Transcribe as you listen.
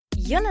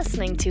You're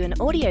listening to an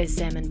audio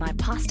sermon by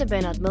Pastor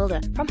Bernard Mulder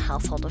from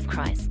Household of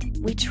Christ.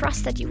 We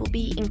trust that you will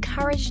be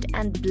encouraged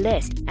and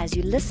blessed as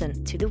you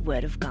listen to the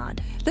Word of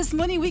God. This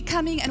morning we're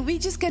coming and we're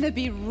just going to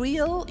be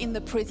real in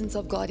the presence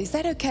of God. Is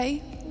that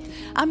okay?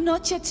 I'm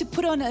not here to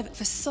put on a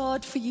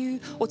facade for you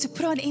or to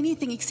put on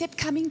anything except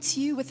coming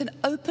to you with an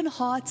open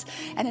heart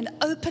and an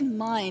open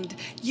mind,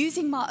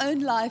 using my own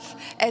life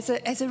as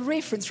a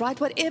reference,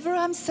 right? Whatever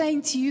I'm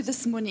saying to you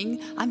this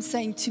morning, I'm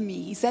saying to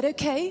me. Is that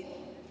okay?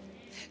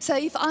 So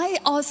if I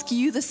ask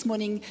you this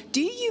morning,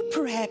 do you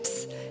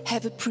perhaps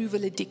have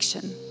approval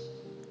addiction?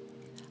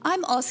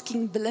 I'm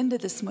asking Belinda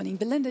this morning.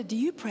 Belinda, do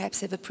you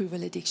perhaps have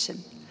approval addiction?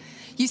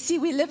 You see,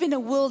 we live in a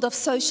world of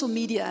social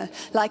media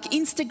like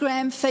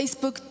Instagram,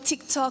 Facebook,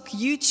 TikTok,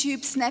 YouTube,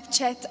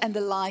 Snapchat, and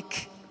the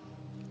like.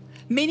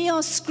 Many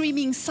are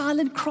screaming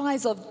silent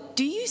cries of,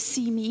 do you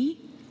see me?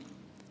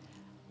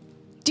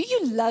 Do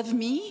you love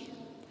me?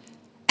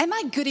 Am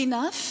I good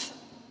enough?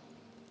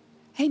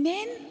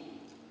 Amen?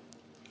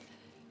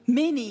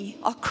 Many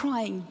are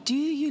crying, do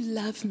you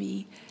love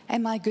me?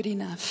 Am I good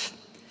enough?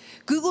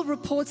 Google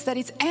reports that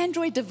its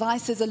Android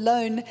devices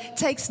alone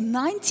takes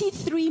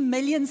 93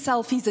 million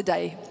selfies a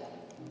day.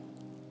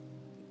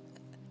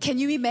 Can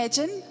you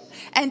imagine?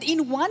 And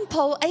in one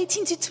poll,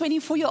 18 to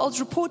 24-year-olds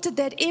reported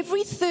that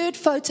every third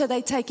photo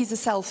they take is a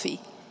selfie.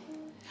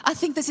 I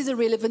think this is a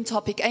relevant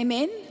topic.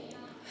 Amen?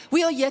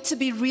 We are yet to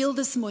be real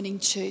this morning,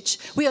 church.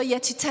 We are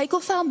yet to take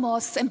off our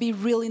masks and be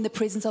real in the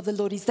presence of the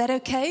Lord. Is that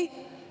okay?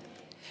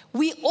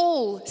 We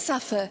all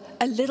suffer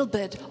a little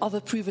bit of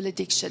approval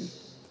addiction.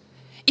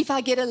 If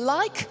I get a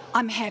like,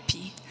 I'm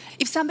happy.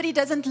 If somebody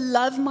doesn't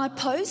love my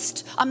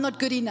post, I'm not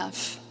good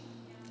enough.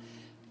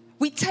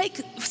 We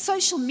take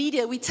social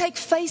media, we take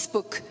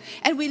Facebook,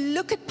 and we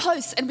look at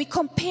posts and we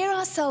compare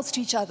ourselves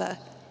to each other.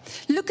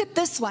 Look at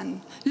this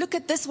one. Look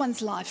at this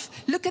one's life.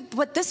 Look at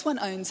what this one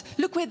owns.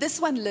 Look where this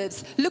one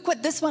lives. Look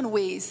what this one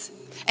wears.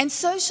 And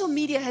social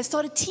media has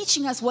started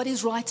teaching us what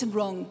is right and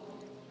wrong.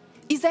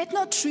 Is that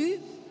not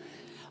true?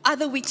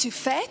 Either we're too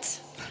fat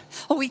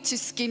or we're too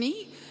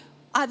skinny.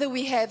 Either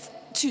we have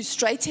too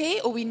straight hair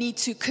or we need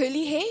too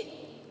curly hair.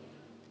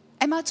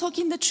 Am I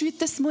talking the truth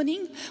this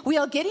morning? We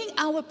are getting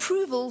our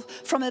approval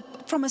from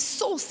a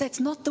source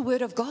that's not the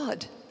Word of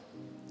God.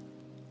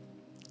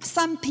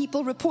 Some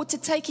people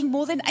reported taking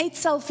more than 8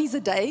 selfies a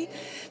day.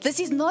 This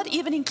is not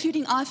even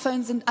including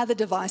iPhones and other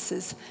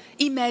devices.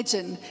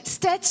 Imagine,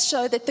 stats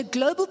show that the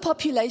global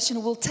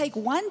population will take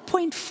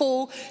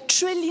 1.4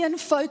 trillion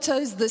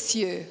photos this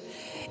year.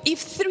 If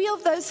 3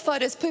 of those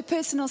photos per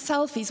person are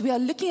selfies, we are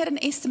looking at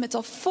an estimate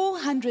of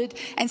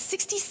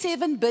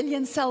 467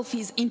 billion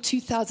selfies in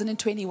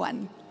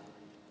 2021.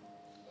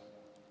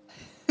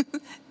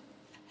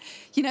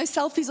 You know,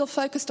 selfies are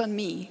focused on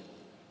me.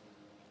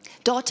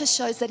 Data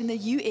shows that in the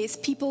US,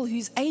 people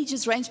whose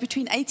ages range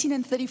between 18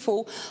 and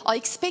 34 are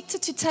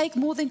expected to take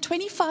more than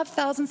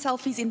 25,000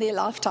 selfies in their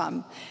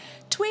lifetime.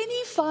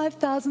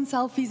 25,000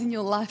 selfies in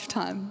your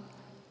lifetime.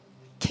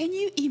 Can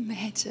you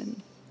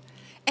imagine?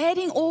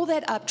 Adding all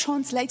that up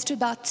translates to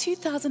about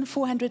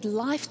 2,400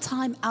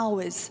 lifetime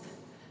hours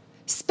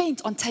spent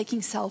on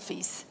taking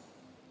selfies.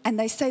 And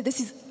they say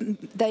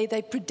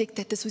they predict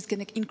that this was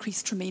going to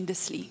increase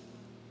tremendously.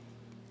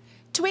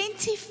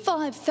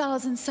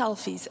 25,000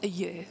 selfies a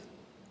year.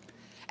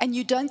 And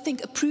you don't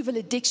think approval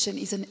addiction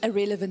is an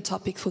irrelevant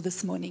topic for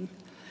this morning.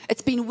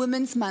 It's been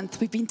Women's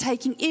Month. We've been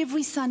taking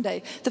every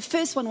Sunday. The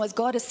first one was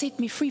God has set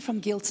me free from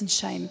guilt and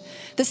shame.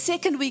 The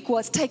second week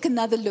was take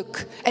another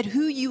look at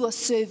who you are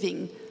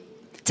serving.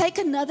 Take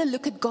another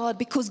look at God,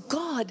 because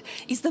God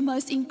is the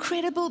most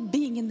incredible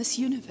being in this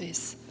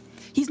universe.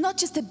 He's not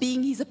just a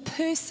being, he's a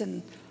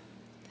person.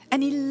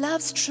 And he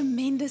loves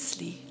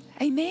tremendously.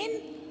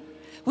 Amen?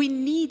 We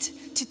need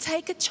to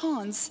take a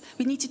chance.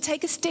 We need to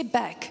take a step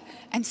back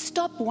and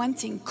stop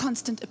wanting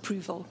constant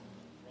approval.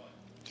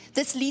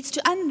 This leads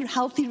to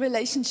unhealthy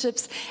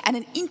relationships and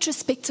an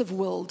introspective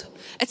world.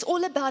 It's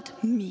all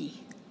about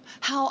me,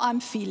 how I'm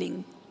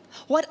feeling,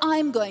 what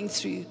I'm going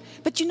through.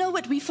 But you know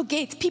what we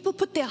forget? People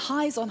put their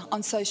highs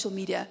on social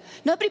media.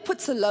 Nobody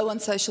puts a low on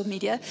social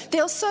media.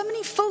 There are so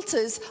many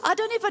filters. I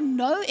don't even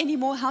know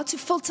anymore how to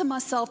filter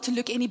myself to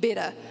look any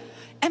better.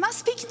 Am I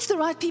speaking to the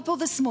right people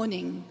this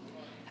morning?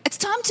 It's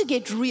time to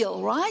get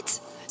real, right?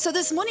 So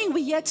this morning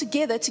we're here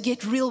together to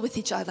get real with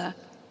each other.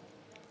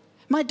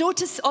 My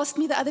daughter asked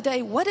me the other day,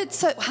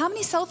 how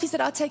many selfies did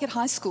I take at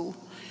high school?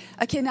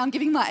 Okay, now I'm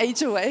giving my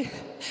age away.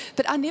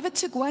 But I never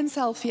took one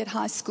selfie at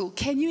high school.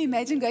 Can you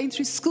imagine going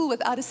through school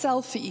without a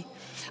selfie?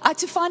 I had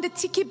to find a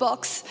ticky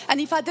box, and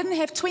if I didn't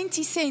have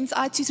 20 cents,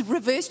 I had to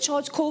reverse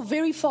charge call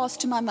very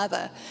fast to my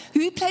mother.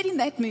 Who played in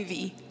that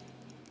movie?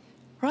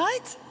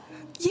 Right?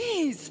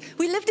 Yes,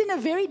 we lived in a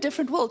very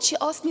different world. She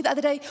asked me the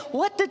other day,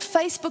 what did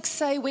Facebook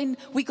say when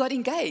we got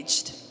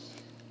engaged?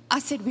 I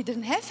said, we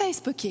didn't have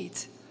Facebook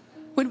yet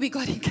when we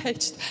got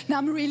engaged. Now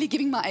I'm really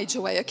giving my age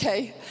away,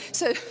 okay?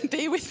 So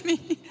bear with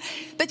me.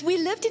 But we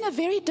lived in a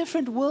very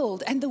different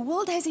world, and the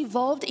world has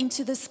evolved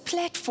into this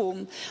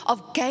platform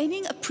of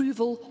gaining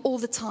approval all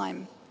the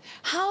time.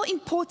 How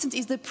important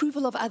is the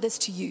approval of others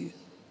to you?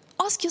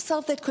 Ask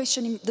yourself that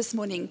question this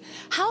morning.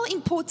 How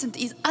important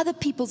is other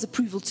people's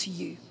approval to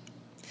you?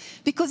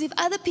 Because if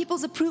other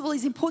people's approval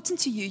is important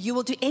to you, you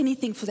will do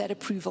anything for that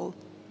approval.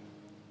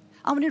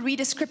 I want to read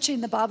a scripture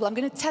in the Bible. I'm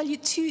going to tell you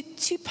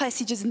two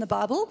passages in the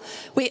Bible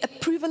where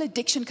approval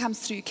addiction comes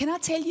through. Can I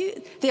tell you,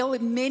 there are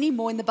many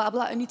more in the Bible.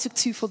 I only took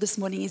 2 for this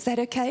morning. Is that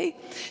okay?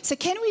 So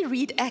can we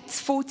read Acts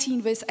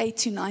 14, verse 8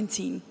 to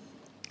 19?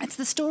 It's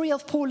the story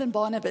of Paul and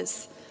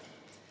Barnabas.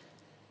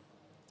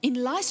 In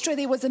Lystra,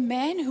 there was a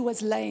man who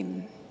was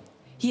lame.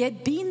 He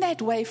had been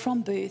that way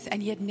from birth,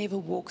 and he had never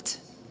walked.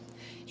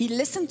 He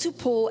listened to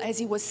Paul as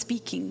he was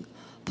speaking.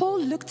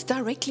 Paul looked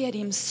directly at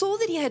him, saw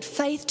that he had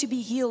faith to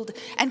be healed,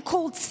 and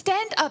called,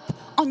 "Stand up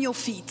on your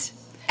feet."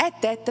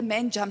 At that, the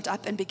man jumped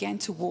up and began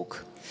to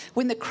walk.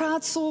 When the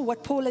crowd saw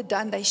what Paul had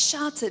done, they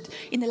shouted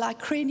in the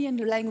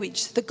Lycaonian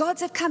language, "The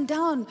gods have come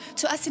down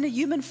to us in a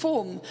human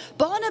form."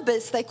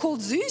 Barnabas they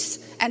called Zeus,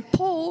 and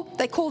Paul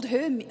they called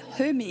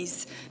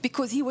Hermes,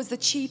 because he was the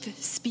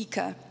chief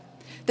speaker.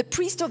 The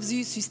priest of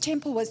Zeus, whose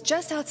temple was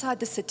just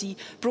outside the city,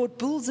 brought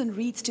bulls and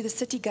reeds to the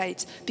city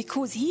gate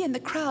because he and the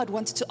crowd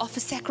wanted to offer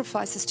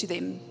sacrifices to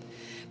them.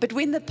 But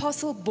when the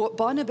apostle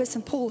Barnabas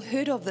and Paul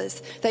heard of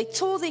this, they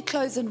tore their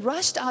clothes and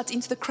rushed out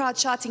into the crowd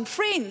shouting,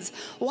 "Friends,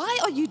 why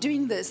are you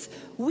doing this?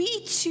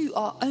 We too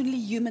are only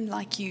human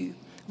like you.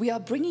 We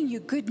are bringing you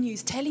good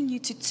news, telling you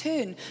to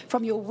turn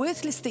from your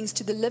worthless things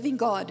to the living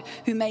God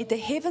who made the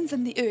heavens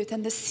and the earth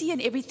and the sea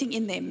and everything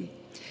in them."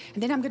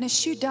 And then I'm going to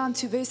shoot down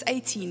to verse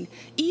 18.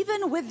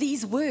 Even with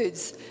these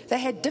words, they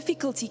had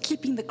difficulty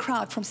keeping the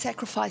crowd from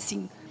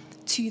sacrificing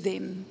to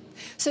them.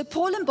 So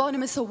Paul and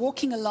Barnabas are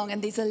walking along,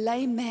 and there's a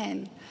lame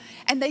man.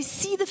 And they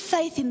see the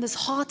faith in this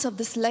heart of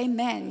this lame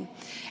man.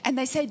 And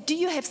they say, "Do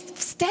you have,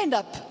 stand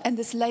up?" And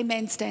this lame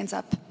man stands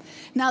up.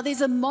 Now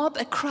there's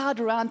a crowd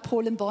around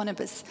Paul and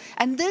Barnabas.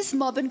 And this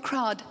mob and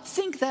crowd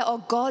think they are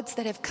gods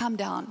that have come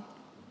down.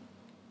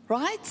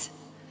 Right?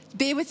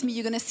 Bear with me,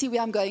 you're going to see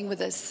where I'm going with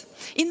this.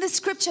 In the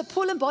scripture,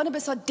 Paul and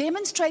Barnabas are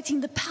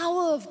demonstrating the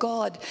power of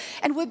God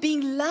and were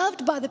being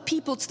loved by the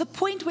people to the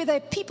point where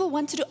people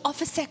wanted to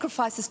offer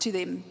sacrifices to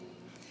them.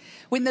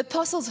 When the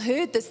apostles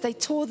heard this, they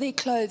tore their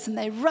clothes and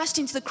they rushed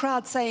into the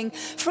crowd saying,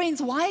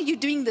 "Friends, why are you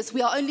doing this?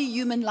 We are only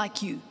human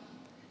like you."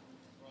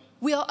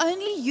 We are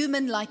only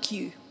human like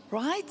you,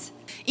 right?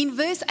 In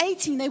verse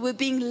 18, they were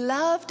being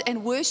loved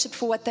and worshipped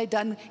for what they'd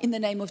done in the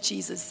name of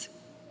Jesus.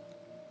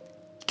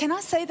 Can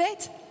I say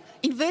that?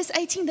 In verse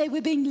 18, they were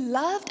being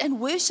loved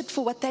and worshipped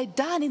for what they'd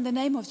done in the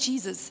name of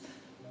Jesus.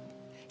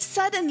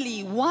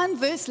 Suddenly, one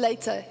verse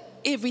later,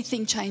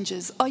 everything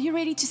changes. Are you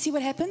ready to see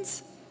what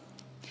happens?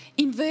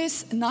 In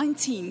verse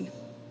 19,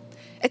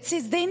 it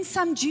says, "Then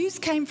some Jews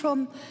came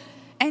from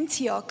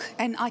Antioch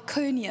and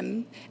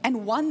Iconium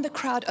and won the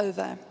crowd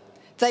over.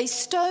 They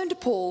stoned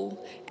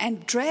Paul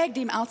and dragged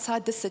him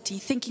outside the city,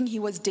 thinking he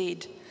was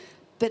dead.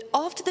 But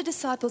after the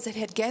disciples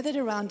had gathered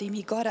around him,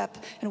 he got up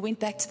and went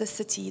back to the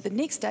city. The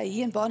next day,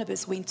 he and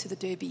Barnabas went to the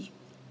Derbe."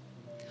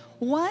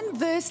 One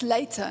verse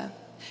later,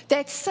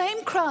 that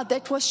same crowd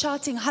that was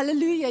shouting,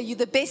 "Hallelujah, you're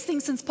the best thing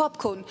since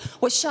popcorn,"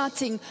 was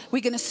shouting,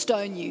 "We're going to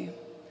stone you."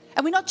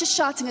 And we're not just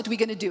shouting it, we're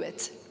going to do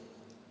it.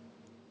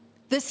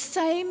 The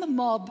same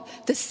mob,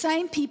 the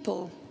same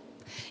people.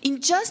 In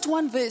just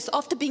one verse,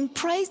 after being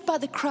praised by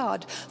the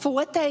crowd for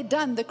what they had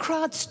done, the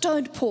crowd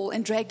stoned Paul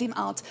and dragged him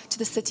out to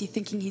the city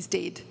thinking he's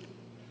dead.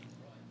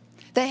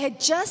 They had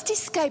just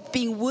escaped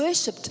being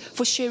worshipped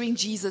for sharing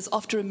Jesus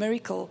after a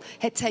miracle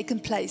had taken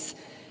place,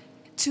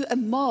 to a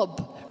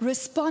mob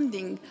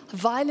responding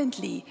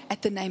violently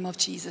at the name of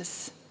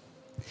Jesus.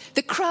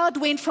 The crowd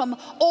went from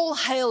 "All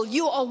hail,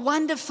 you are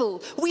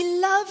wonderful, we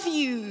love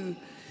you,"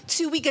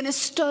 to "We're going to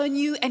stone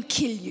you and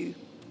kill you."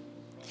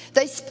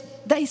 They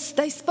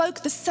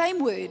spoke the same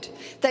word.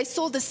 They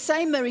saw the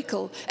same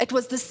miracle. It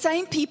was the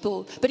same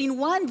people, but in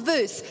one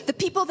verse, the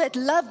people that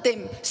loved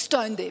them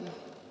stoned them.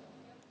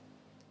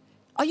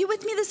 Are you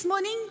with me this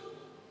morning?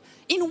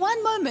 In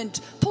one moment,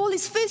 Paul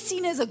is first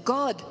seen as a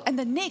god, and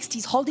the next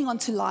he's holding on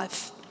to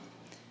life.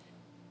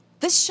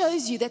 This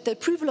shows you that the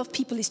approval of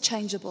people is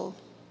changeable.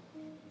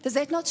 Does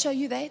that not show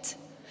you that?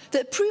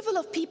 The approval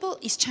of people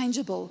is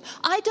changeable.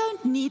 I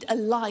don't need a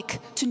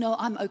like to know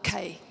I'm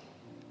okay.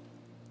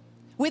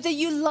 Whether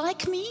you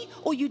like me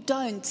or you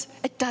don't,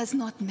 it does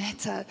not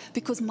matter,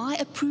 because my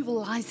approval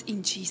lies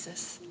in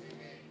Jesus.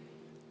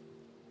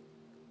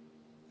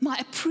 My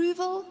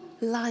approval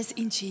lies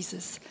in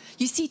Jesus.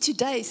 You see,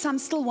 today, some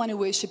still want to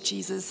worship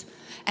Jesus,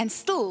 and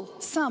still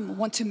some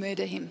want to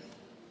murder him.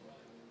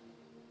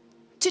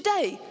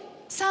 Today,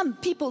 some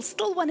people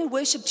still want to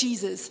worship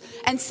Jesus,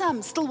 and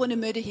some still want to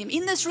murder him.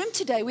 In this room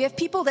today, we have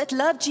people that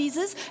love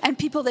Jesus and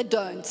people that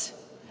don't.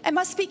 Am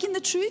I speaking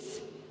the truth?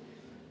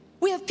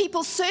 We have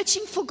people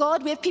searching for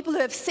God. We have people who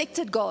have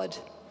accepted God.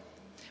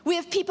 We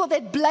have people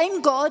that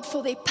blame God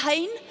for their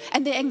pain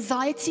and their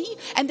anxiety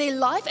and their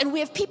life. And we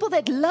have people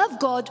that love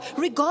God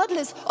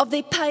regardless of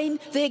their pain,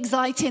 their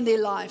anxiety, and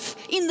their life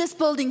in this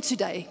building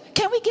today.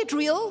 Can we get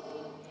real?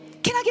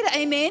 Can I get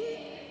an amen?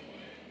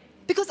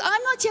 Because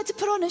I'm not here to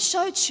put on a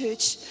show,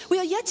 church. We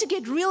are here to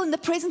get real in the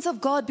presence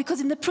of God,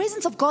 because in the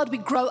presence of God we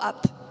grow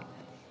up.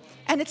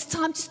 And it's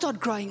time to start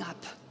growing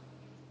up.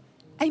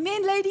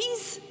 Amen,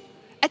 ladies?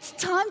 It's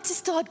time to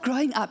start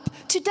growing up.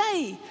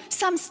 Today,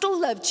 some still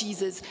love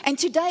Jesus. And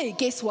today,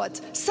 guess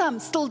what? Some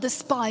still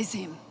despise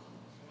him.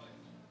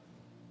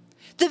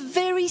 The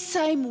very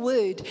same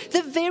word,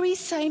 the very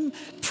same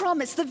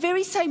promise, the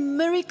very same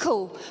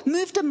miracle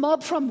moved a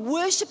mob from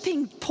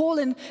worshiping Paul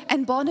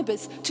and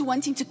Barnabas to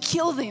wanting to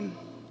kill them.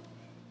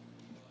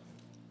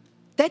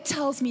 That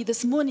tells me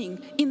this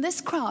morning, in this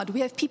crowd,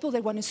 we have people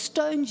that want to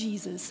stone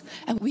Jesus,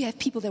 and we have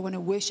people that want to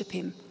worship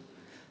him.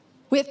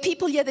 We have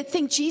people here that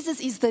think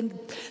Jesus is the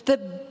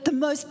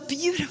most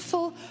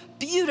beautiful,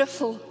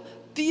 beautiful,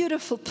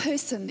 beautiful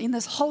person in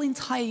this whole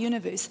entire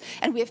universe.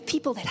 And we have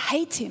people that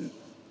hate him.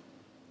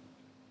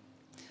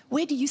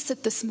 Where do you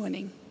sit this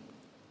morning?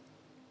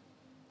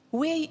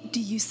 Where do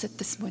you sit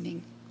this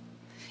morning?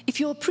 If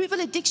your approval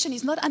addiction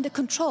is not under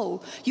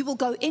control, you will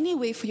go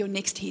anywhere for your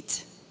next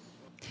hit.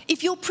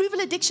 If your approval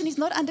addiction is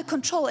not under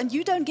control and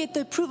you don't get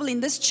the approval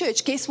in this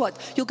church, guess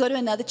what? You'll go to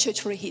another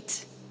church for a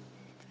hit.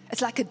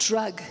 It's like a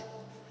drug.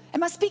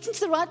 Am I speaking to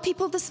the right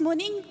people this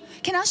morning?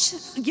 Can I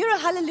hear a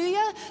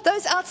hallelujah?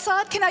 Those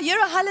outside, can I hear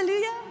a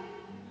hallelujah?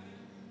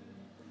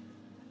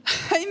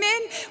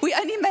 Amen. We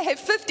only may have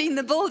 50 in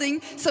the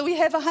building, so we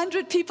have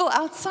 100 people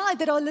outside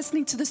that are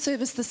listening to the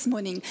service this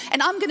morning.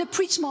 And I'm going to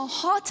preach my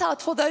heart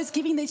out for those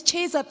giving their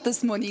chairs up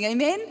this morning.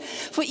 Amen.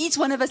 For each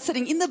one of us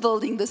sitting in the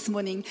building this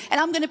morning.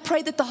 And I'm going to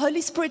pray that the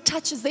Holy Spirit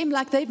touches them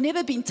like they've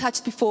never been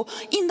touched before,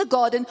 in the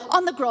garden,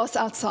 on the grass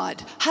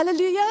outside.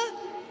 Hallelujah.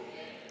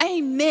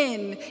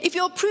 Amen. If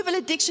your approval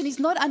addiction is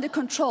not under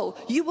control,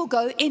 you will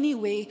go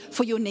anywhere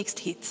for your next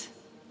hit.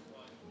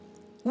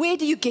 Where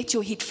do you get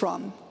your hit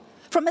from?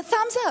 From a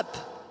thumbs up.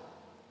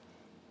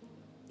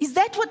 Is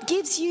that what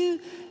gives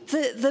you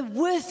the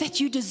worth that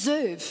you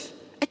deserve?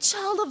 A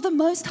child of the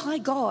Most High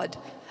God.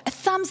 A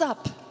thumbs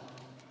up.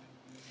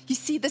 You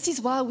see, this is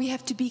why we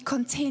have to be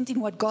content in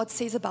what God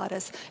says about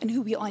us and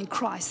who we are in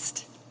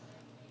Christ.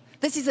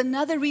 This is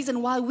another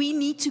reason why we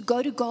need to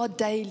go to God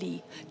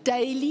daily.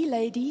 Daily,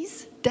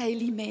 ladies,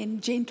 daily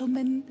men,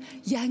 gentlemen,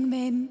 young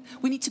men.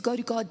 We need to go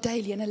to God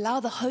daily and allow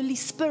the Holy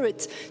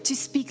Spirit to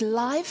speak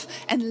life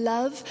and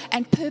love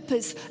and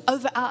purpose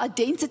over our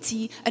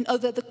identity and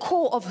over the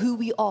core of who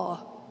we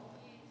are.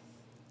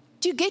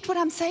 Do you get what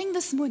I'm saying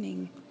this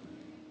morning?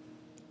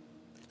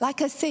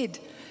 Like I said,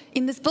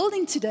 in this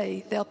building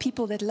today, there are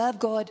people that love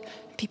God,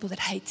 people that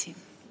hate him.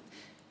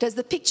 Does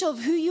the picture of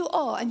who you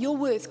are and your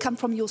worth come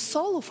from your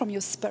soul or from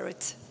your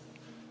spirit?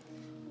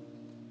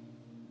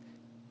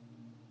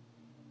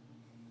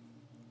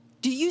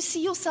 Do you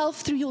see yourself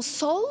through your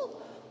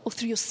soul or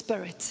through your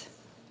spirit?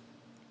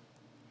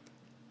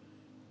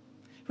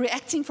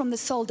 Reacting from the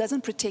soul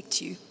doesn't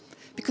protect you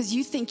because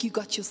you think you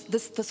got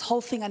this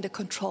whole thing under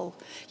control.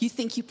 You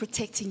think you're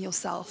protecting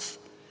yourself.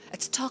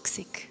 It's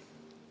toxic.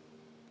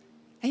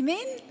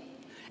 Amen?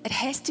 It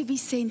has to be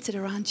centered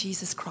around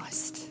Jesus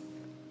Christ.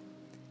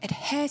 It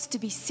has to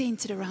be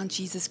centered around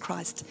Jesus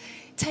Christ.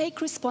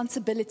 Take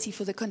responsibility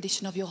for the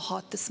condition of your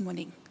heart this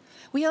morning.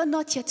 We are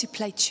not here to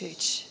play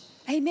church.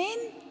 Amen?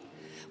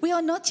 We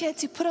are not here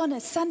to put on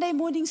a Sunday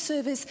morning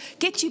service,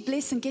 get you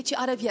blessed and get you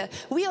out of here.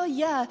 We are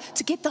here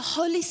to get the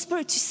Holy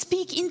Spirit to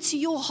speak into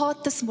your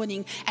heart this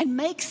morning and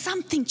make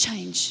something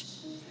change.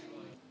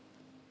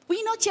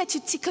 We're not here to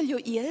tickle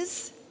your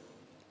ears.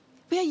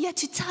 We are here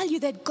to tell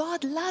you that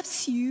God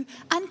loves you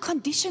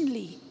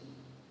unconditionally.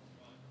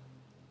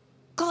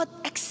 God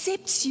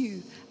accepts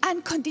you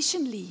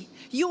unconditionally.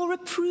 Your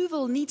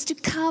approval needs to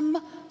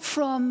come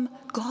from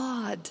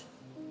God.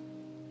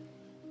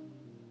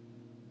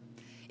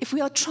 If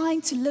we are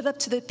trying to live up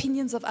to the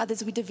opinions of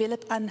others, we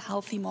develop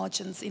unhealthy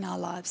margins in our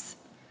lives.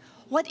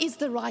 What is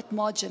the right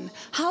margin?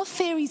 How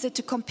fair is it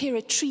to compare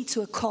a tree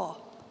to a car?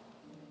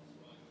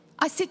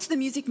 I said to the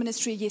music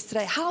ministry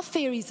yesterday, how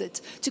fair is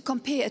it to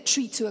compare a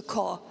tree to a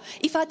car?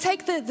 If I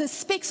take the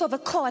specs of a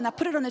car and I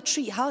put it on a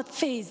tree, how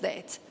fair is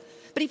that?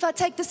 But if I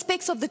take the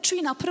specs of the tree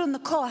and I put it on the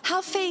car,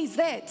 how fair is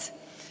that?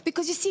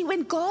 Because you see,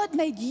 when God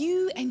made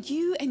you and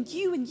you and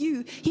you and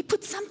you, he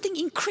put something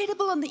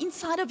incredible on the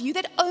inside of you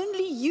that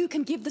only you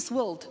can give this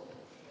world.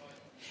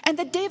 And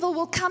the devil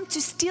will come to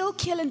steal,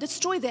 kill, and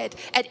destroy that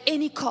at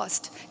any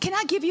cost. Can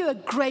I give you a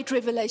great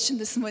revelation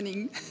this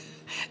morning?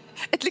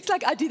 It looks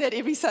like I do that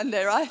every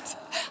Sunday, right?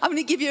 I'm going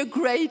to give you a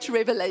great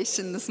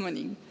revelation this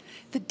morning.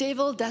 The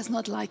devil does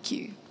not like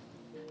you.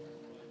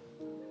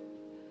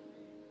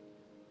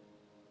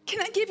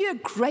 Can I give you a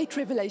great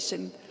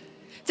revelation?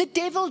 The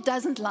devil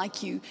doesn't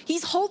like you.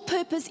 His whole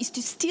purpose is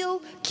to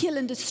steal, kill,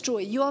 and destroy.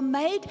 You are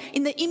made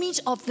in the image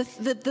of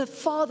the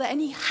Father,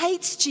 and he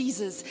hates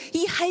Jesus.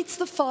 He hates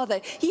the Father.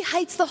 He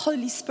hates the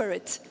Holy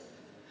Spirit.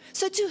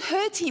 So to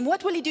hurt him,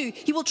 what will he do?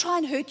 He will try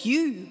and hurt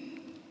you.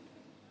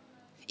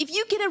 If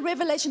you get a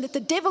revelation that the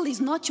devil is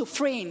not your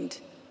friend,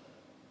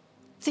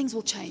 things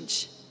will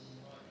change.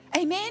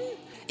 Amen?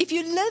 If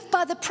you live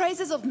by the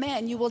praises of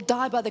man, you will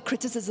die by the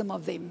criticism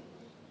of them.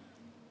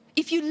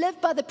 If you live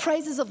by the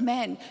praises of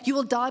man, you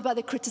will die by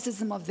the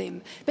criticism of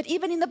them. But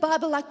even in the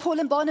Bible, like Paul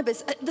and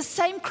Barnabas, the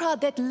same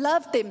crowd that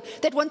loved them,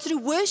 that wanted to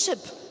worship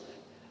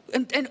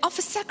and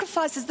offer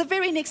sacrifices, the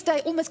very next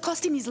day almost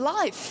cost him his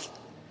life.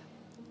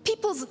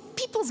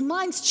 People's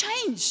minds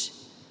change.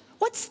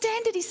 What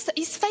standard is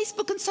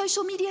Facebook and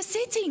social media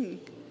setting?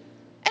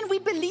 And we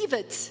believe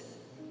it.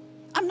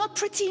 I'm not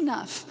pretty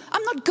enough.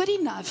 I'm not good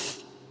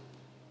enough.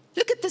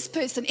 Look at this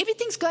person.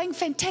 Everything's going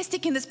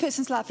fantastic in this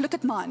person's life. Look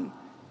at mine.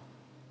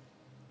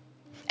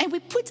 And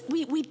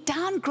we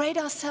downgrade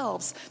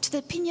ourselves to the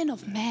opinion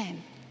of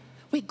man,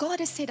 where God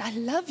has said, I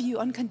love you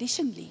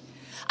unconditionally.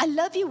 I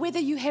love you whether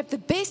you have the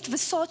best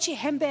Versace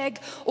handbag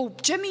or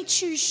Jimmy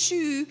Choo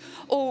shoe,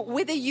 or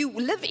whether you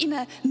live in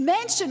a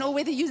mansion or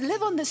whether you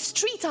live on the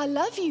street. I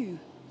love you.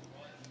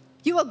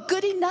 You are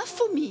good enough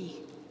for me.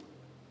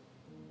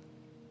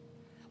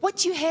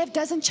 What you have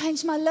doesn't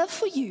change my love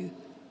for you.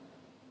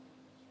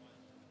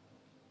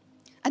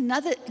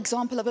 Another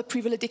example of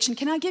approval addiction.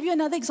 Can I give you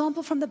another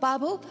example from the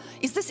Bible?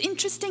 Is this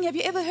interesting? Have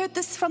you ever heard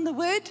this from the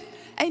Word?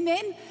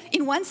 Amen.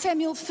 In 1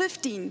 Samuel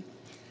 15.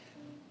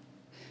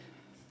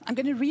 I'm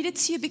going to read it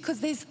to you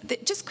because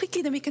just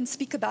quickly, then we can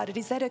speak about it.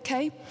 Is that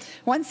okay?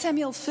 1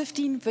 Samuel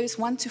 15, verse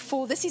 1 to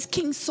 4. This is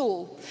King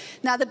Saul.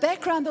 Now, the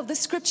background of the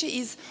scripture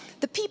is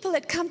the people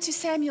had come to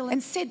Samuel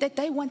and said that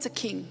they want a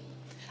king.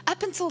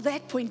 Up until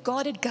that point,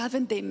 God had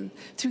governed them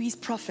through his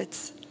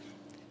prophets.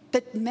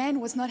 But man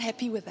was not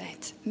happy with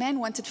that. Man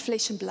wanted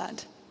flesh and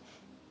blood.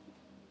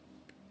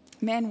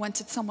 Man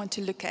wanted someone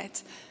to look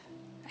at.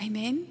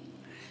 Amen?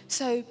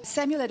 So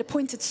Samuel had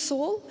appointed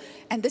Saul,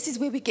 and this is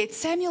where we get,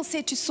 Samuel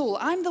said to Saul,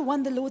 I'm the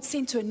one the Lord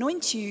sent to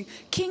anoint you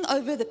king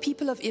over the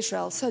people of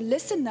Israel. So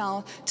listen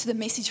now to the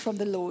message from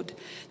the Lord.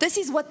 This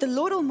is what the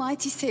Lord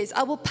Almighty says.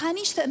 I will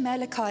punish the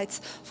Amalekites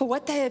for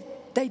what they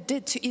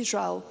did to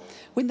Israel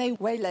when they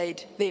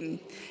waylaid them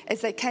as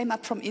they came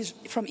up from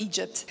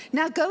Egypt.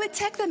 Now go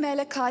attack the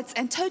Amalekites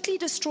and totally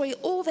destroy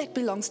all that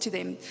belongs to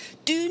them.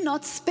 Do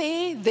not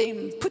spare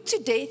them. Put to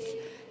death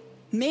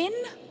men,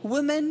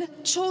 women,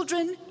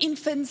 children,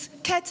 infants,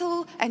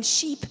 cattle, and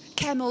sheep,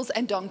 camels,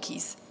 and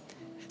donkeys.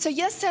 So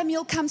yes,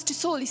 Samuel comes to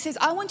Saul. He says,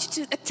 I want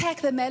you to attack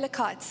the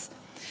Amalekites,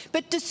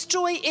 but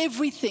destroy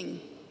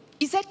everything.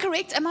 Is that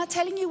correct? Am I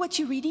telling you what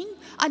you're reading?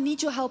 I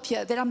need your help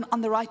here, that I'm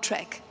on the right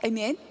track.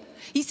 Amen?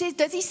 He says,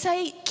 does he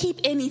say keep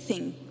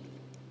anything?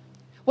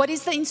 What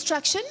is the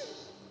instruction?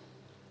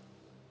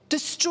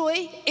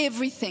 Destroy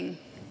everything.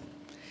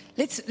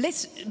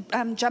 Let's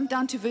jump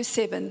down to verse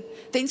 7.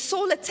 Then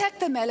Saul attacked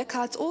the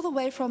Amalekites all the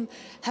way from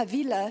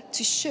Havilah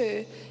to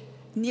Shur,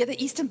 near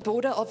the eastern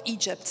border of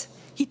Egypt.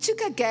 He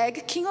took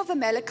Agag, king of the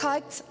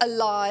Amalekites,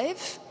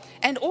 alive,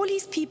 and all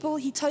his people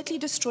he totally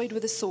destroyed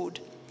with a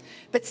sword.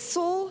 But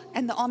Saul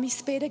and the army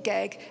spared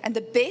Agag, and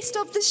the best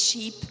of the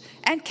sheep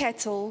and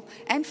cattle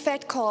and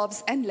fat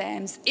calves and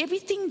lambs,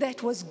 everything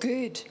that was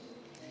good.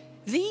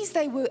 These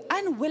they were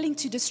unwilling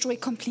to destroy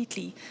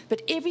completely,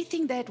 but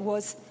everything that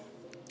was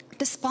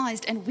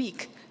despised and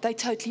weak, they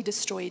totally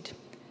destroyed.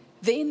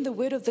 Then the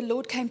word of the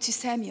Lord came to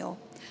Samuel.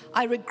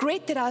 I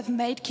regret that I've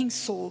made King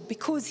Saul,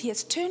 because he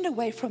has turned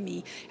away from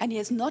me and he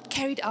has not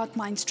carried out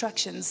my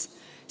instructions.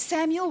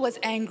 Samuel was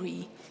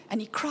angry,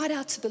 and he cried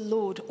out to the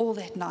Lord all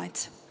that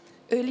night.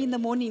 Early in the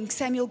morning,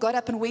 Samuel got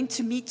up and went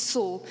to meet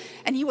Saul,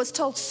 and he was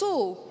told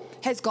Saul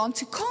has gone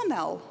to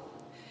Carmel.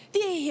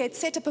 There he had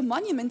set up a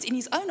monument in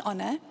his own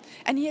honor,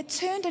 and he had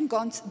turned and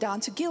gone down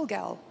to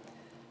Gilgal.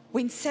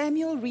 When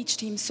Samuel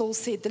reached him, Saul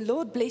said, the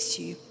Lord bless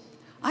you.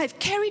 I have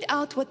carried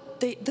out what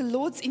the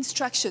Lord's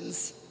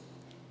instructions.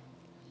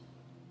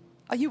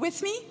 Are you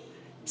with me?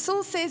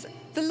 Saul says,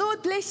 the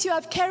Lord bless you,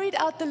 I've carried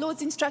out the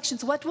Lord's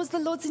instructions. What was the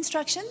Lord's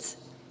instructions?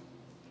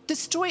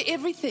 Destroy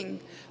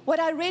everything. What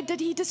I read, did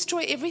he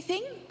destroy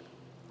everything?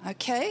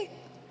 Okay.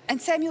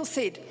 And Samuel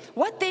said,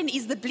 what then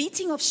is the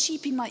bleating of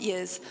sheep in my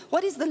ears?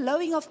 What is the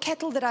lowing of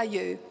cattle that I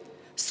hear?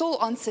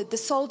 Saul answered, the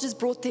soldiers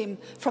brought them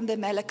from the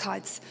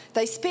Amalekites.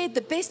 They spared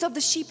the best of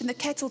the sheep and the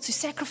cattle to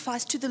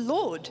sacrifice to the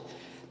Lord,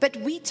 but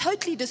we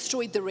totally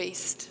destroyed the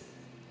rest.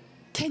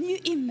 Can you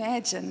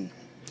imagine?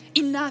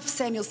 Enough,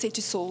 Samuel said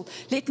to Saul.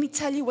 Let me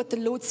tell you what the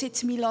Lord said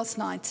to me last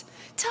night.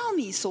 Tell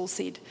me, Saul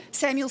said.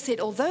 Samuel said,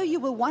 although you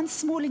were once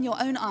small in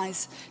your own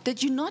eyes,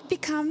 did you not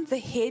become the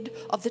head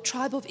of the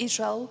tribe of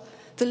Israel?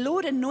 The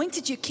Lord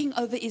anointed you king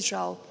over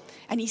Israel,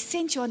 and he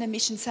sent you on a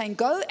mission saying,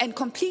 go and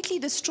completely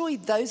destroy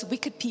those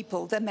wicked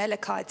people, the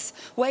Amalekites.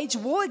 Wage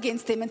war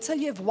against them until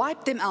you have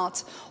wiped them out.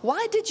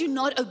 Why did you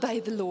not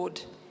obey the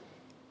Lord?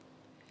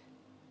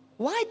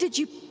 Why did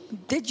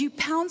you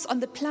pounce on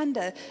the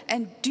plunder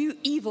and do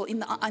evil in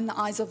the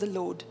eyes of the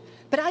Lord?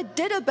 But I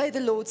did obey the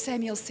Lord,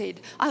 Samuel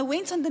said. I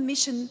went on the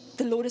mission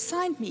the Lord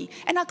assigned me,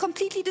 and I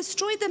completely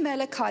destroyed the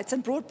Amalekites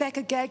and brought back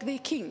Agag their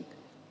king.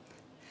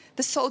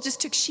 The soldiers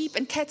took sheep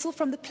and cattle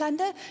from the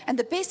plunder and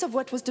the best of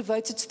what was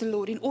devoted to the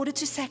Lord in order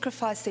to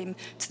sacrifice them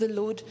to the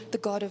Lord, the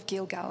God of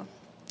Gilgal.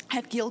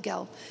 At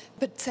Gilgal.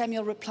 But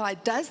Samuel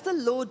replied, does the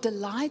Lord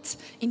delight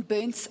in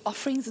burnt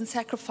offerings and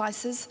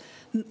sacrifices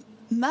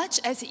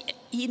much as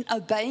in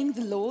obeying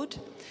the Lord.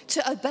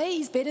 To obey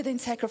is better than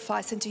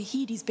sacrifice, and to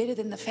heed is better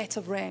than the fat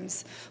of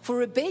rams. For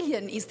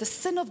rebellion is the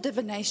sin of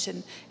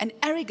divination, and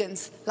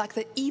arrogance like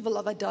the evil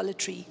of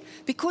idolatry.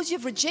 Because you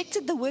have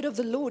rejected the word of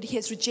the Lord, he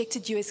has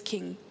rejected you as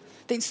king.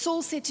 Then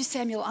Saul said to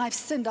Samuel, I've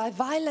sinned, I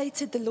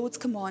violated the Lord's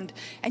command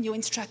and your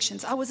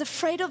instructions. I was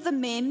afraid of the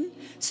men,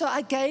 so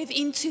I gave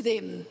in to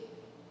them.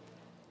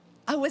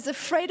 I was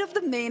afraid of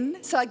the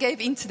men, so I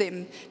gave in to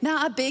them. Now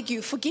I beg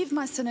you, forgive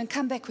my sin and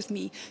come back with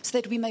me so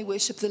that we may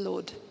worship the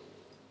Lord.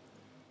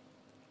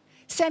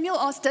 Samuel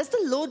asked, does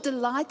the Lord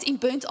delight in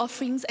burnt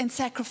offerings and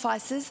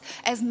sacrifices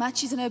as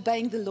much as in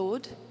obeying the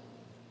Lord?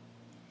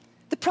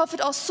 The prophet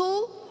asked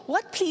Saul,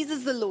 what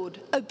pleases the Lord,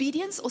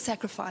 obedience or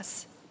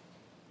sacrifice?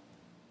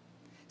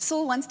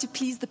 Saul wants to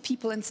please the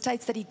people and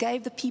states that he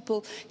gave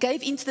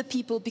in to the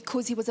people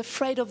because he was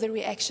afraid of their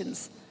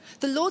reactions.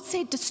 The Lord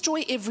said,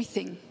 destroy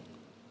everything.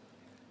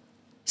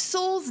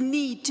 Saul's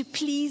need to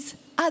please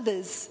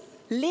others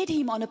led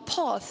him on a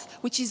path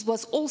which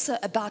was also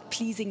about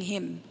pleasing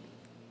him.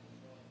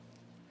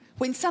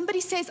 When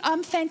somebody says,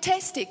 I'm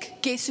fantastic,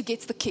 guess who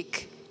gets the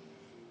kick?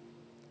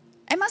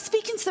 Am I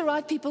speaking to the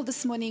right people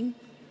this morning?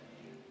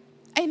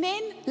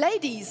 Amen?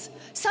 Ladies,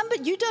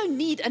 you don't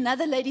need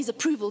another lady's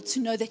approval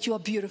to know that you are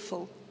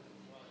beautiful.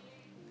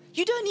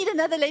 You don't need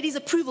another lady's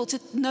approval to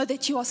know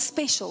that you are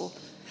special,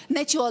 and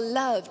that you are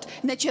loved,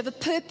 and that you have a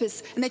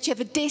purpose, and that you have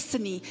a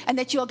destiny, and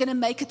that you are going to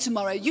make it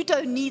tomorrow. You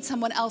don't need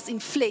someone else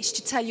in flesh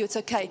to tell you it's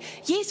okay.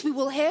 Yes, we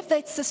will have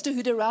that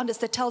sisterhood around us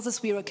that tells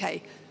us we're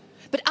okay.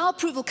 But our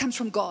approval comes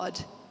from God.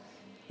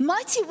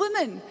 Mighty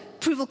women,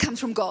 approval comes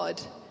from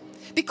God.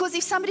 Because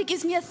if somebody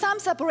gives me a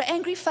thumbs up or an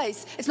angry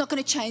face, it's not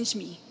going to change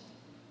me.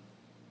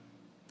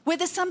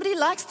 Whether somebody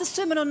likes the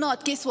sermon or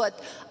not, guess what?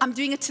 I'm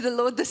doing it to the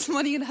Lord this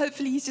morning, and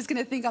hopefully he's just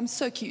going to think I'm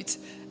so cute.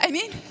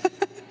 Amen?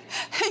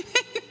 Amen.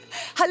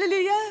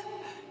 Hallelujah.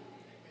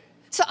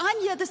 So I'm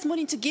here this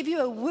morning to give you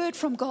a word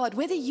from God.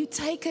 Whether you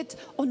take it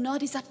or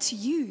not is up to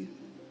you.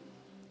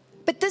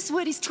 But this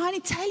word is trying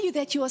to tell you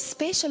that you are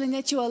special and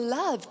that you are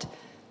loved.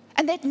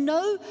 And that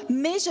no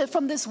measure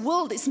from this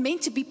world is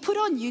meant to be put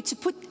on you to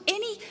put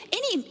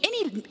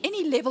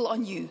any level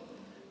on you.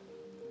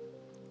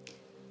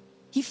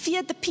 He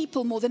feared the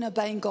people more than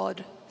obeying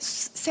God.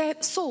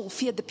 Saul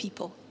feared the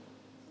people.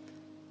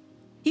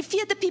 He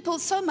feared the people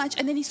so much,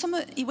 and then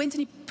he went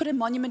and he put a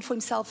monument for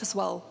himself as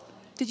well.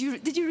 Did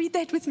you read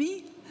that with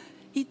me?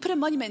 He put a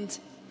monument.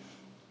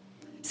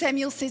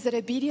 Samuel says that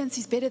obedience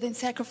is better than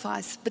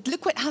sacrifice. But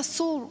look how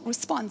Saul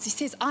responds. He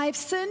says, I have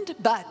sinned,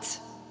 but.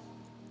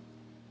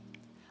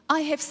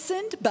 I have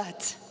sinned,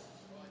 but.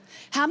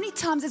 How many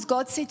times has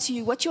God said to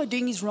you, what you are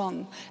doing is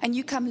wrong? And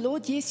you come,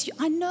 Lord, yes,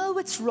 I know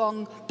it's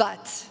wrong,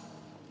 but.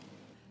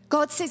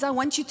 God says, I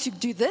want you to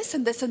do this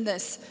and this and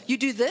this. You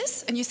do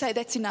this, and you say,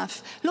 that's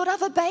enough. Lord,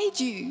 I've obeyed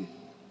you.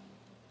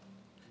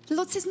 The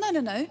Lord says,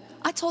 no.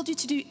 I told you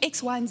to do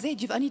X, Y, and Z.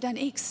 You've only done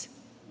X.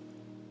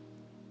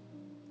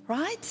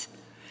 Right?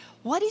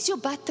 What is your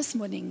but this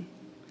morning?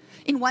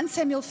 In 1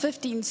 Samuel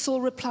 15,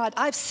 Saul replied,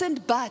 I've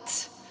sinned,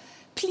 but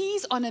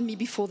please honor me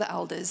before the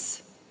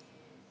elders.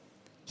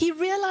 He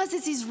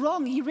realizes he's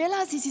wrong. He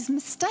realizes his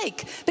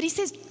mistake. But he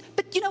says,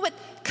 but you know what?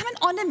 Come and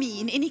honor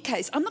me in any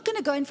case. I'm not going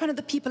to go in front of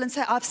the people and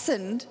say, I've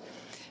sinned.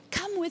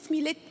 Come with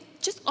me.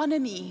 Just honor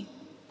me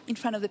in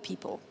front of the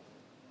people.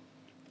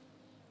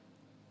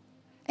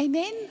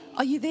 Amen?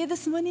 Are you there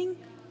this morning?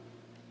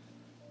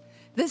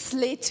 This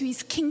led to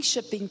his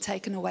kingship being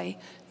taken away.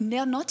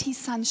 Now, not his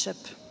sonship.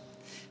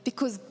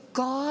 Because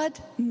God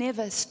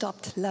never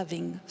stopped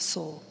loving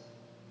Saul.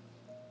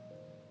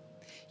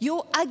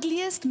 Your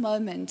ugliest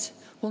moment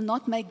will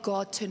not make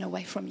God turn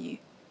away from you.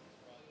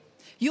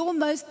 Your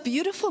most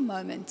beautiful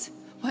moment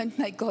won't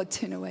make God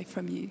turn away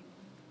from you.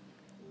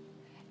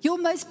 Your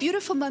most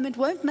beautiful moment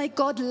won't make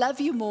God love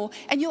you more,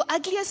 and your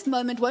ugliest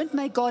moment won't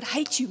make God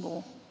hate you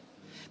more.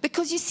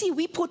 Because you see,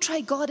 we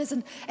portray God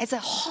as a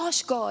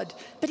harsh God,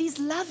 but he's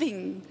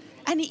loving,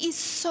 and he is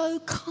so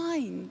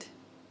kind.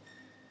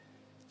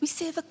 We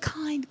serve a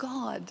kind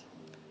God.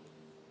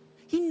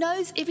 He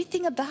knows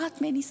everything about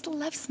me, and he still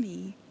loves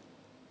me.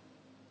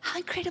 How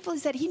incredible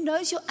is that? He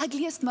knows your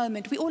ugliest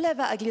moment. We all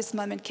have our ugliest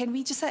moment. Can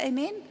we just say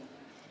amen?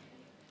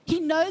 He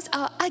knows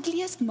our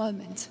ugliest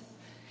moment,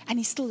 and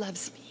he still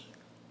loves me.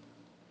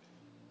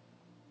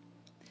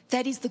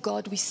 That is the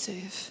God we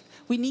serve.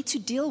 We need to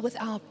deal with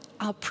our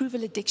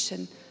approval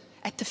addiction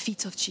at the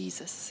feet of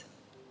Jesus.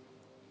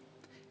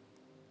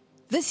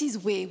 This is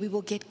where we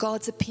will get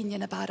God's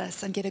opinion about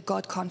us and get a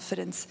God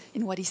confidence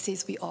in what he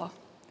says we are,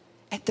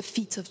 at the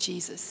feet of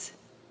Jesus.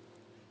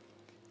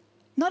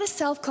 Not a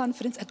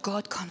self-confidence, a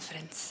God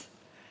confidence.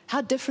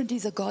 How different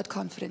is a God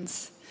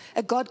confidence?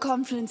 A God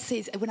confidence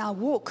says, when I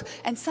walk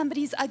and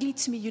somebody is ugly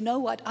to me, you know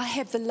what? I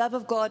have the love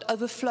of God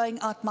overflowing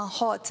out my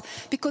heart.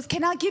 Because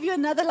can I give you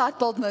another light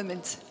bulb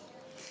moment?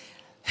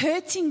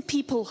 Hurting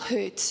people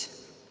hurt.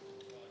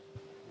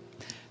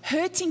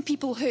 Hurting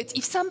people hurt.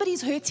 If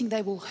somebody's hurting,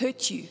 they will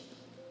hurt you.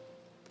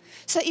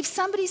 So if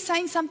somebody's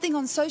saying something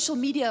on social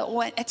media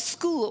or at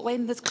school or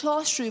in the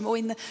classroom or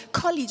in the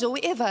college or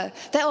wherever,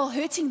 they are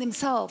hurting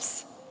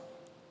themselves.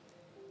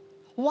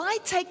 Why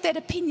take that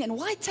opinion?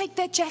 Why take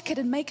that jacket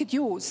and make it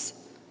yours?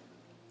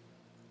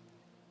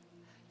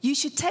 You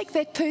should take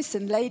that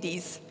person,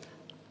 ladies.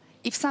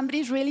 If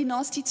somebody's really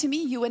nasty to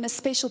me, you're in a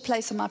special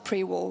place on my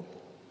prayer wall.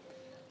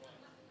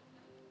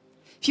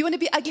 If you want to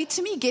be ugly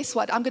to me, guess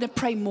what? I'm going to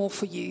pray more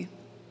for you.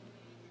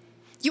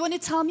 You want to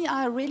tell me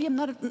I really am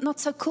not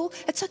so cool?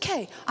 It's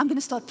okay. I'm going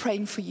to start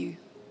praying for you.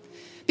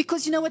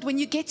 Because you know what? When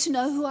you get to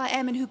know who I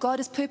am and who God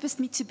has purposed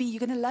me to be,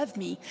 you're going to love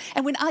me.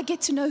 And when I get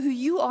to know who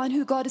you are and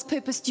who God has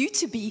purposed you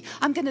to be,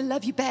 I'm going to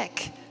love you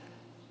back.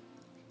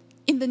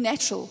 In the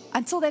natural,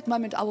 until that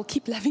moment, I will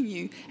keep loving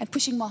you and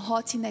pushing my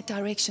heart in that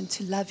direction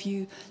to love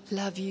you,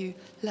 love you,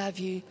 love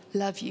you,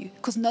 love you.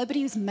 Because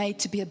nobody was made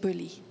to be a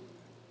bully.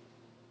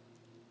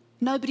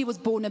 Nobody was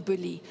born a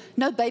bully.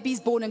 No baby is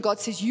born and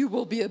God says, you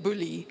will be a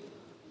bully.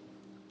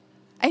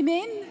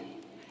 Amen?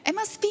 Am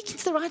I speaking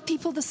to the right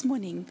people this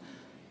morning?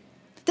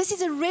 This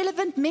is a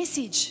relevant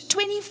message.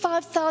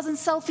 25,000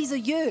 selfies a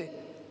year.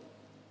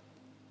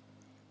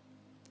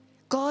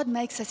 God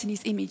makes us in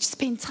His image.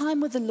 Spend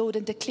time with the Lord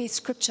and declare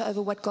scripture over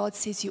what God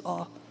says you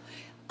are.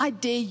 I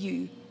dare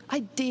you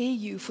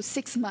for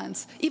 6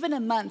 months, even a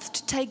month,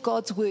 to take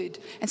God's word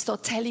and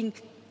start telling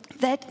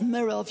that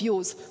mirror of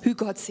yours who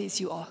God says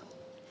you are.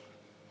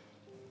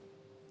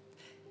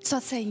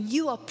 Start saying,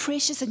 you are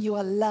precious and you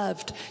are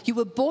loved. You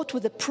were bought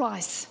with a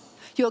price.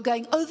 You are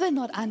going over,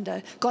 not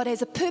under. God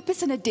has a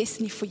purpose and a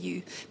destiny for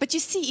you. But you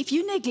see, if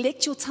you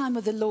neglect your time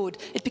with the Lord,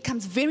 it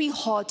becomes very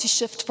hard to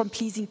shift from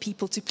pleasing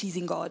people to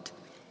pleasing God.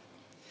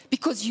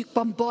 Because you're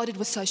bombarded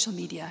with social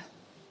media.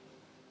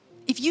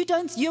 If you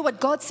don't hear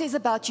what God says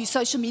about you,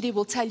 social media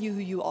will tell you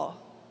who you are.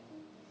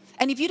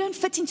 And if you don't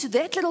fit into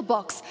that little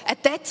box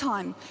at that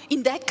time,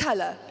 in that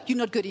color, you're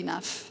not good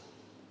enough.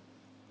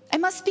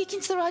 Am I speaking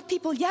to the right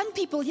people,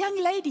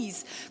 young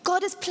ladies?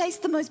 God has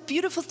placed the most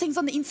beautiful things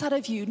on the inside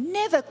of you.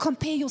 Never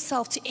compare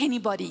yourself to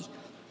anybody.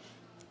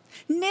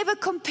 Never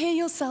compare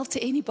yourself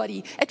to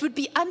anybody. It would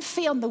be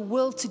unfair on the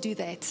world to do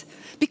that.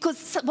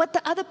 Because what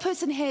the other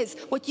person has,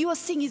 what you are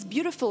seeing is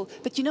beautiful,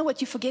 but you know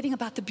what? You're forgetting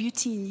about the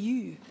beauty in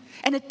you.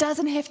 And it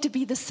doesn't have to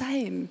be the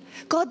same.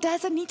 God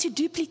doesn't need to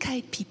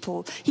duplicate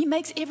people. He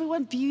makes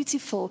everyone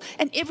beautiful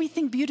and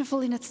everything beautiful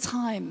in its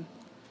time.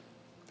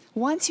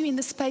 Once you're in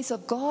the space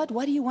of God,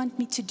 what do you want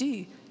me to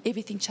do?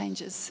 Everything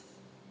changes.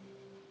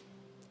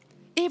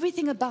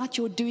 Everything about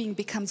your doing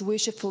becomes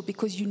worshipful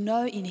because you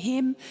know in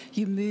Him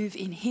you move,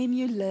 in Him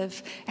you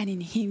live, and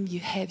in Him you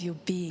have your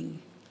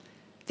being.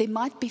 There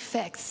might be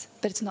facts,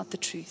 but it's not the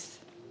truth.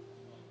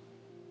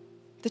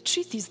 The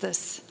truth is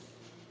this.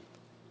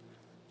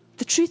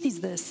 The truth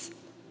is this.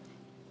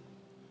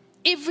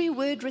 Every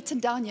word written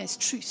down here is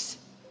truth.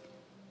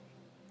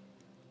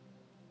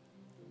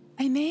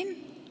 Amen?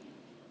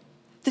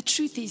 The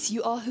truth is,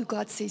 you are who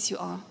God says you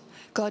are.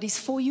 God is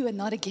for you and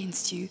not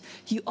against you.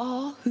 You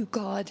are who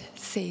God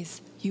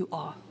says you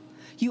are.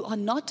 You are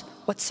not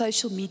what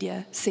social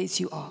media says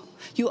you are.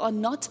 You are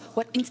not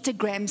what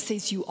Instagram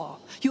says you are.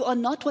 You are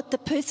not what the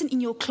person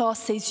in your class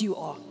says you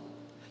are.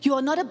 You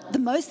are not the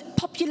most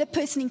popular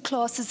person in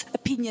class's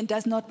opinion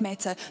does not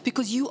matter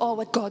because you are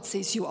what God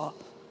says you are.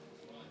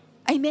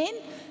 Amen?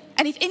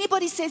 And if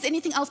anybody says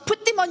anything else,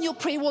 put them on your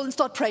prayer wall and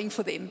start praying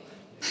for them.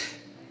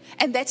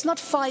 And that's not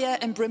fire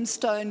and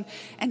brimstone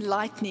and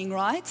lightning,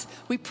 right?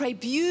 We pray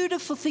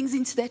beautiful things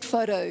into that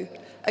photo,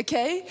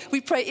 okay?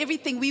 We pray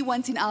everything we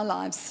want in our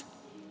lives.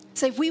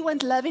 So if we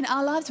want love in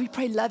our lives, we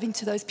pray love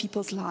into those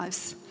people's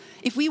lives.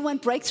 If we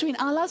want breakthrough in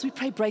our lives, we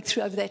pray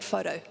breakthrough over that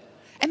photo.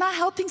 Am I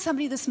helping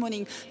somebody this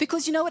morning?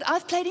 Because you know what?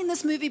 I've played in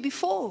this movie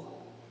before.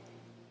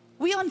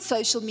 We're on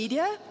social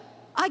media.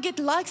 I get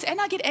likes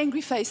and I get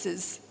angry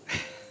faces.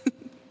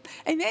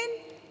 Amen?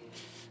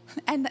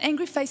 And the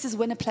angry faces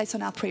win a place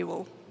on our prayer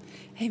wall.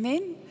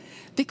 Amen?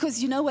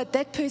 Because you know what?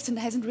 That person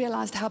hasn't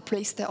realized how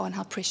blessed they are and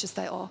how precious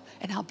they are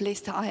and how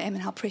blessed I am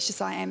and how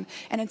precious I am.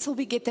 And until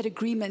we get that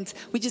agreement,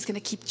 we're just going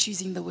to keep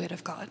choosing the word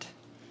of God.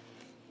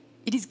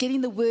 It is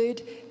getting the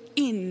word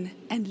in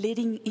and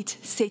letting it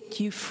set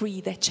you free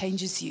that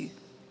changes you.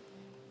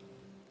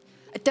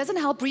 It doesn't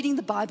help reading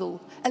the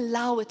Bible.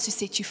 Allow it to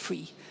set you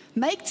free.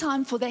 Make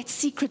time for that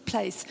secret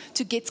place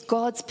to get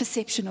God's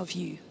perception of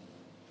you.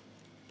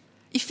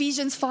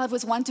 Ephesians 5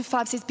 verse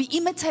 1-5 says, be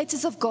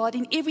imitators of God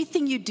in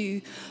everything you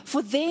do,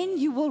 for then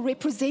you will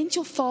represent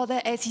your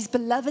Father as His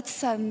beloved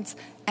sons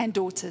and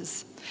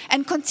daughters,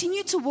 and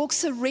continue to walk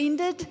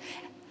surrendered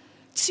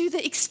to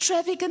the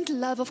extravagant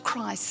love of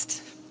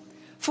Christ.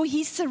 For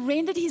He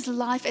surrendered His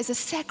life as a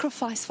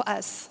sacrifice for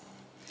us.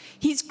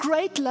 His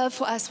great love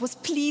for us was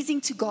pleasing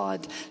to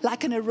God,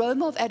 like an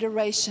aroma of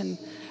adoration,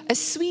 a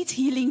sweet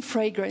healing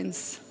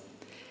fragrance.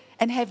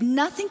 And have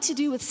nothing to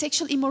do with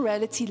sexual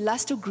immorality,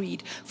 lust, or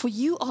greed, for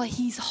you are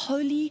His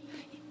holy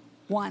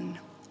one.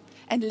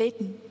 And let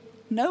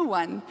no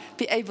one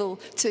be able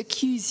to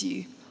accuse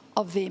you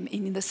of them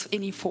in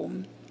any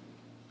form.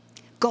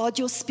 Guard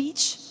your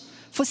speech,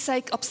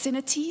 forsake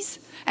obscenities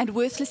and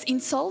worthless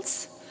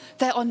insults.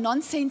 They are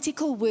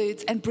nonsensical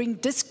words and bring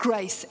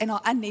disgrace and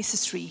are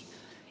unnecessary.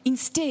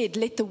 Instead,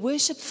 let the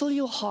worship fill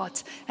your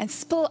heart and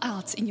spill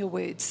out in your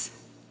words.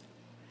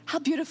 How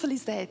beautiful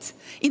is that?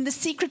 In the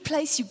secret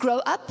place, you grow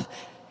up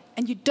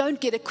and you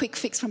don't get a quick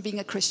fix from being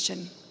a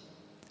Christian.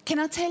 Can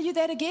I tell you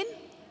that again?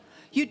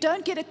 You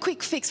don't get a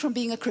quick fix from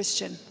being a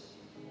Christian.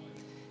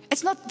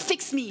 It's not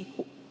fix me,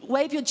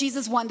 wave your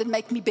Jesus wand and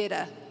make me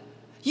better.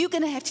 You're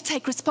going to have to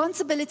take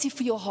responsibility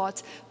for your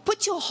heart.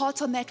 Put your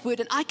heart on that word,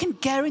 and I can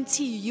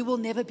guarantee you, you will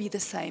never be the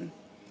same.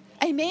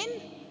 Amen?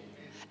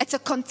 It's a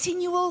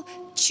continual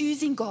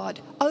choosing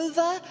God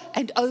over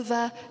and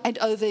over and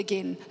over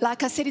again.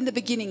 Like I said in the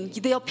beginning,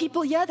 there are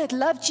people here that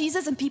love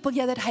Jesus and people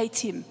here that hate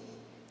him.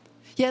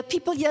 There are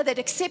people here that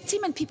accept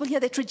him and people here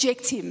that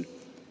reject him.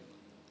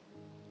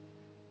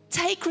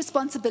 Take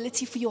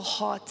responsibility for your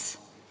heart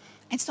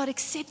and start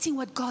accepting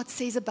what God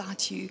says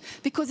about you,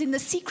 because in the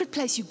secret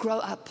place you grow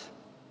up.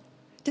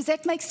 Does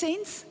that make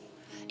sense?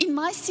 In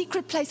my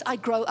secret place, I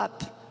grow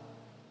up.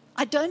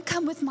 I don't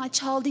come with my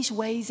childish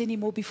ways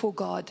anymore before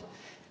God.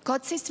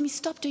 God says to me,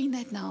 stop doing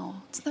that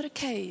now. It's not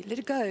okay. Let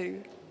it go.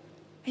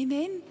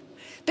 Amen?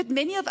 But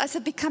many of us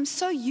have become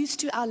so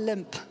used to our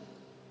limp.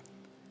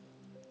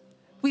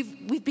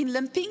 We've been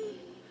limping,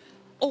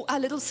 or our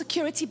little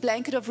security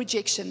blanket of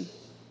rejection.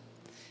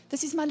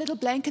 This is my little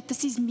blanket.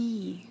 This is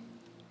me.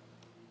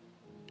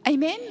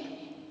 Amen?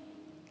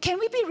 Can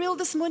we be real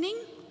this morning?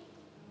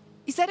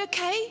 Is that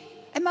okay?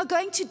 Am I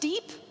going too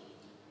deep?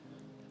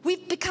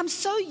 We've become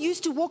so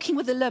used to walking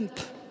with a limp.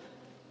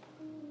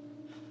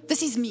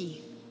 This is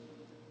me.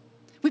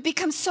 We've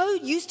become so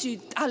used to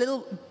our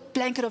little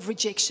blanket of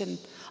rejection.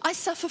 I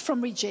suffer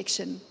from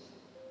rejection.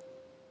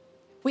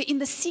 We're in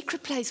the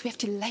secret place. We have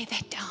to lay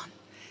that down.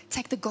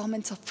 Take the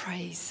garment of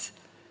praise.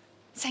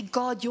 Say,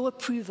 God, your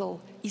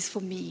approval is for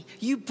me.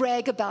 You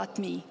brag about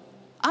me.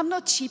 I'm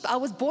not cheap. I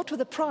was bought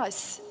with a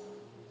price.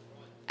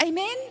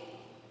 Amen?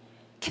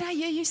 Can I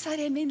hear you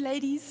say amen,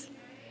 ladies?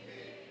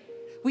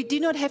 We do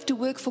not have to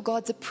work for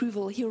God's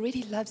approval. He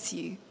already loves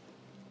you.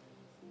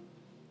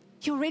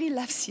 He already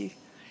loves you.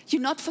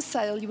 You're not for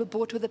sale. You were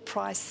bought with a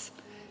price.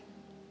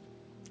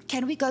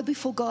 Can we go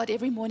before God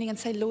every morning and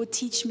say, Lord,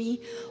 teach me,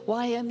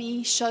 wire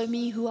me, show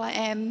me who I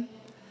am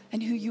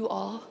and who you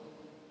are?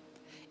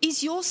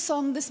 Is your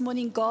song this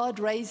morning, God,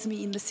 raise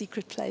me in the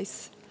secret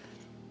place?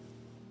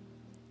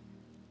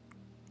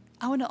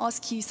 I want to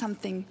ask you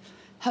something.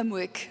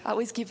 Homework. I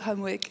always give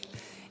homework.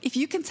 If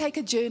you can take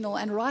a journal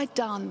and write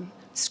down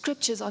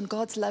scriptures on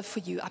God's love for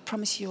you, I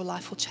promise you your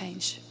life will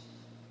change.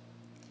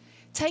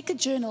 Take a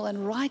journal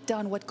and write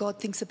down what God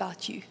thinks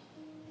about you,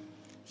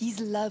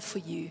 his love for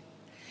you.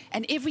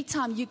 And every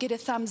time you get a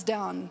thumbs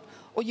down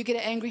or you get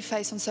an angry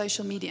face on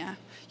social media,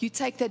 you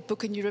take that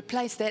book and you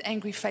replace that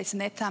angry face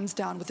and that thumbs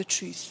down with the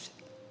truth.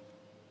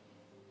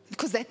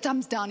 Because that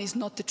thumbs down is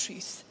not the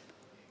truth.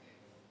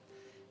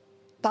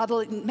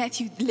 Bible in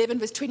Matthew 11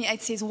 verse 28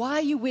 says, why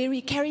are you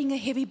weary, carrying a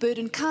heavy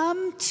burden?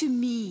 Come to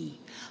me.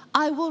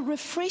 I will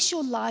refresh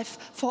your life,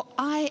 for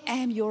I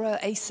am your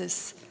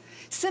oasis.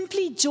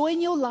 Simply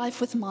join your life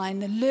with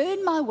mine,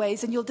 learn my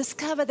ways, and you'll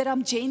discover that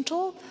I'm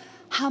gentle,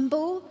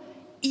 humble,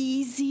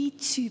 easy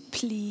to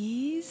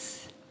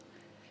please.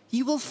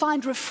 You will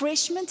find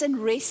refreshment and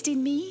rest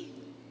in me.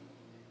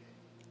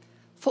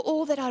 For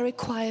all that I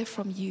require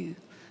from you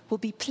will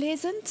be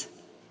pleasant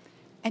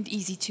and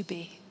easy to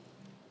bear.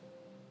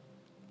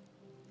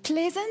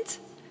 Pleasant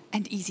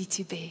and easy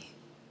to bear.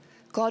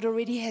 God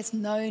already has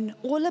known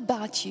all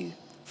about you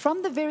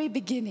from the very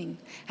beginning,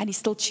 and he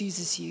still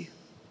chooses you.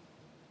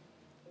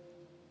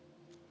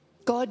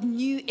 God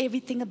knew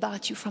everything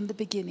about you from the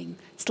beginning,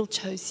 still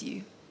chose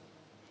you.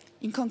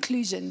 In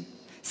conclusion,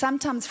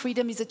 sometimes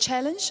freedom is a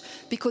challenge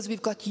because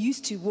we've got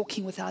used to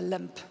walking with our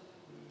limp.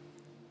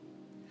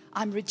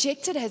 I'm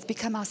rejected has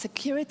become our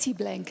security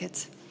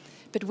blanket.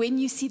 But when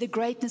you see the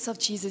greatness of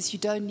Jesus, you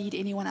don't need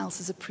anyone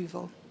else's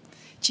approval.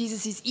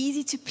 Jesus is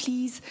easy to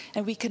please,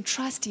 and we can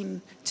trust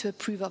him to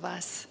approve of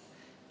us.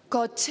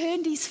 God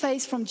turned his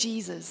face from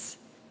Jesus,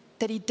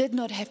 that he did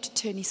not have to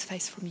turn his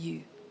face from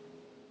you.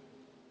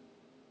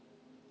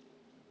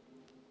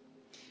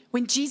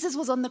 When Jesus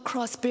was on the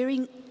cross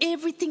bearing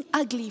everything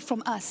ugly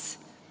from us,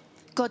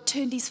 God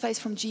turned his face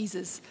from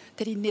Jesus,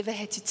 that he never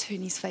had to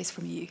turn his face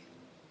from you.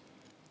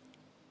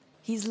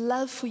 His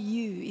love for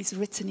you is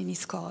written in his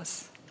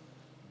scars.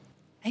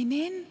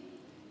 Amen?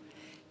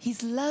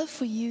 His love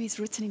for you is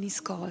written in his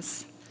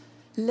scars.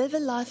 Live a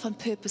life on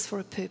purpose for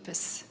a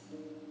purpose.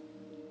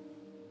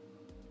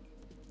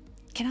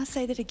 Can I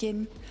say that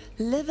again?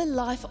 Live a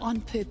life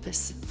on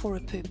purpose for a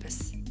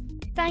purpose.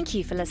 Thank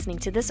you for listening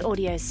to this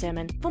audio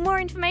sermon. For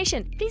more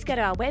information, please go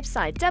to our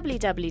website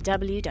www.hoc.org.za.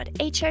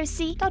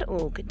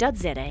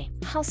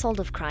 Household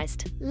of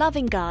Christ,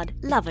 loving God,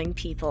 loving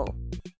people.